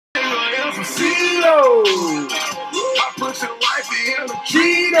want some CeeLo. I put your wifey in a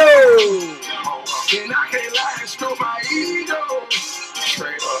Cheeto. And I can't lie and stroke my ego.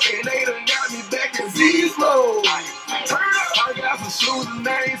 And they done got me back in Z-Mode. Turn up, I got some shoes and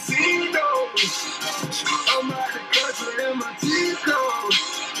they ain't seen those. I'm out the country in my T-code.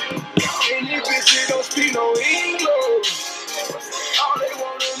 And these bitches don't speak no English. All they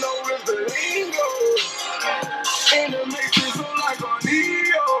wanna know is the lingo. And the matrix look like a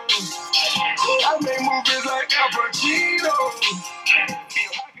Neo. I make movies like Al Pacino.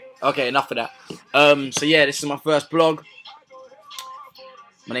 Okay, enough of that. So yeah, this is my first blog.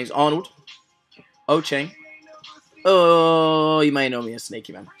 My name's Arnold. Oceng. Oh, you may know me as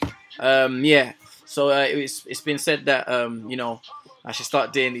SnakeyMan. Yeah. So it's been said that you know, I should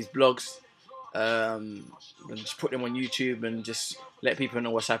start doing these blogs, and just put them on YouTube and just let people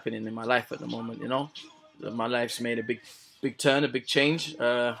know what's happening in my life at the moment. You know, my life's made a big turn, a big change.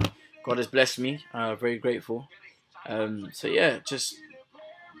 God has blessed me. Very grateful. So yeah, just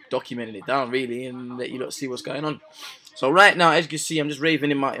documenting it down really and let you lot see what's going on. So right now, as you can see, I'm just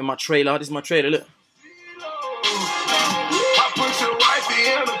raving in my trailer. This is my trailer. Look. I put your wifey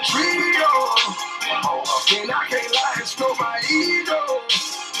in a trio, and I can't lie and stroke my ego.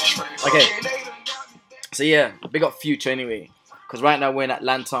 Okay. So yeah, big up Future anyway. Because right now we're in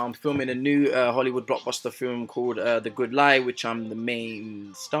Atlanta. I'm filming a new Hollywood blockbuster film called The Good Lie, which I'm the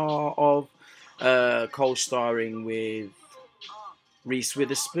main star of, co-starring with Reese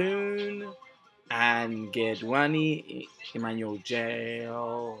Witherspoon and Gedwani, Emmanuel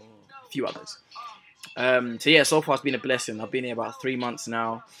Jail, a few others. So yeah, so far it's been a blessing. I've been here about 3 months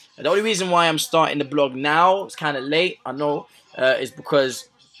now. And the only reason why I'm starting the blog now, it's kind of late, I know, is because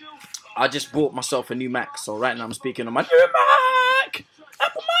I just bought myself a new Mac. So right now I'm speaking on my new Mac,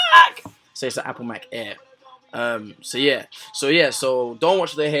 Apple Mac. So it's an Apple Mac Air. So don't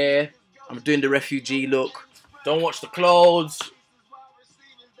watch the hair. I'm doing the refugee look. Don't watch the clothes.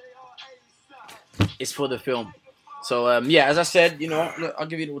 It's for the film. So yeah, as I said, you know, look, I'll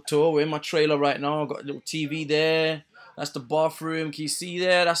give you a little tour. We're in my trailer right now. I've got a little TV there. That's the bathroom. Can you see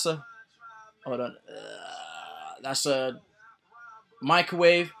there? That's a, hold on. That's a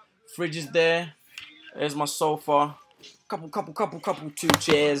microwave. Fridge is there. There's my sofa. Couple, few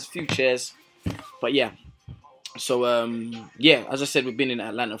chairs. But yeah. So yeah, as I said, we've been in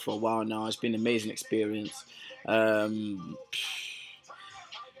Atlanta for a while now. It's been an amazing experience.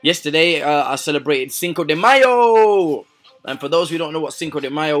 Yesterday, I celebrated Cinco de Mayo. And for those who don't know what Cinco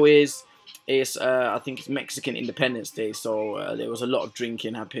de Mayo is, it's, I think it's Mexican Independence Day. So there was a lot of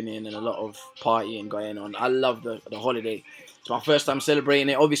drinking happening and a lot of partying going on. I love the holiday. It's my first time celebrating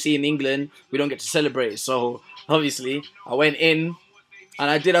it. Obviously, in England, we don't get to celebrate it. So, obviously, I went in and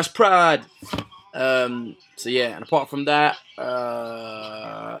I did us proud. So, yeah. And apart from that,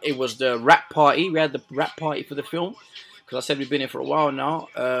 it was the rap party. We had the rap party for the film. Because I said we've been here for a while now,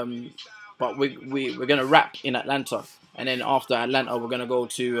 but we're going to wrap in Atlanta. And then after Atlanta, we're going to go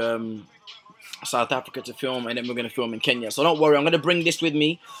to South Africa to film, and then we're going to film in Kenya. So don't worry, I'm going to bring this with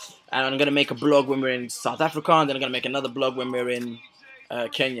me, and I'm going to make a blog when we're in South Africa, and then I'm going to make another blog when we're in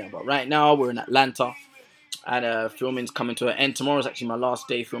Kenya. But right now, we're in Atlanta, and filming's coming to an end. Tomorrow's actually my last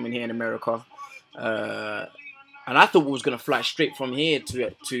day filming here in America. And I thought we was going to fly straight from here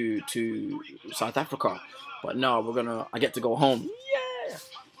to South Africa. But no, I get to go home. Yeah.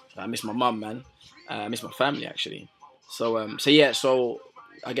 I miss my mum, man. I miss my family, actually. So yeah, so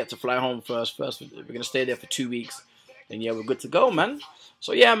I get to fly home first. We're going to stay there for 2 weeks. And yeah, we're good to go, man.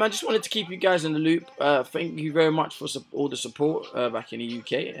 So yeah, man, just wanted to keep you guys in the loop. Thank you very much for all the support back in the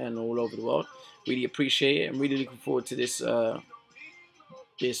UK and all over the world. Really appreciate it. I'm really looking forward to this to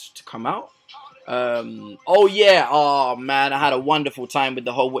come out. Oh yeah, oh man, I had a wonderful time with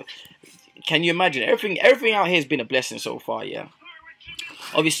the whole. Can you imagine? Everything out here has been a blessing so far, yeah.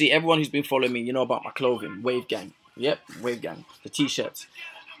 Obviously, everyone who's been following me, you know about my clothing, Wave Gang. Yep, Wave Gang. The t-shirts.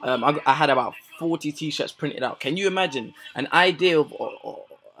 I had about 40 t-shirts printed out. Can you imagine an idea of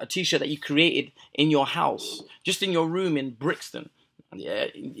a t-shirt that you created in your house, just in your room in Brixton? Yeah,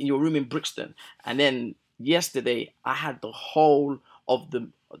 in your room in Brixton. And then yesterday, I had the whole of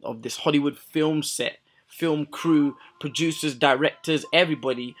this Hollywood film set, film crew, producers, directors,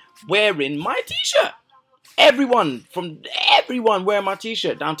 everybody wearing my t-shirt. Everyone wearing my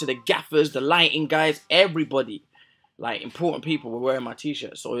t-shirt, down to the gaffers, the lighting guys, everybody, like important people were wearing my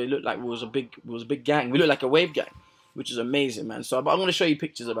t-shirt. So it looked like it was a big gang. We looked like a wave gang, which is amazing, man. So I'm going to show you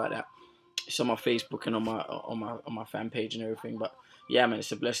pictures about that. It's on my Facebook and on my fan page and everything. But yeah, man,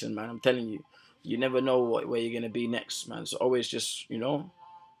 it's a blessing, man. I'm telling you, you never know where you're gonna be next, man. So always just, you know.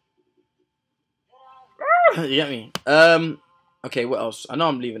 You get me? Okay, what else? I know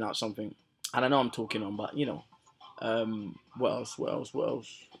I'm leaving out something. And I know I'm talking on, but you know, what else? What else? What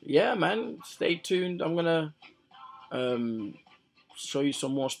else? Yeah, man. Stay tuned. I'm gonna show you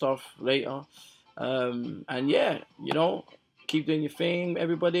some more stuff later. And yeah, you know, keep doing your thing,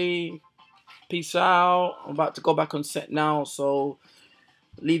 everybody. Peace out. I'm about to go back on set now, so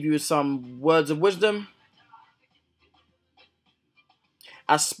leave you with some words of wisdom.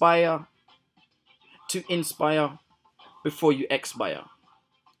 Aspire to inspire before you expire.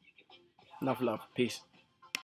 Enough love. Peace.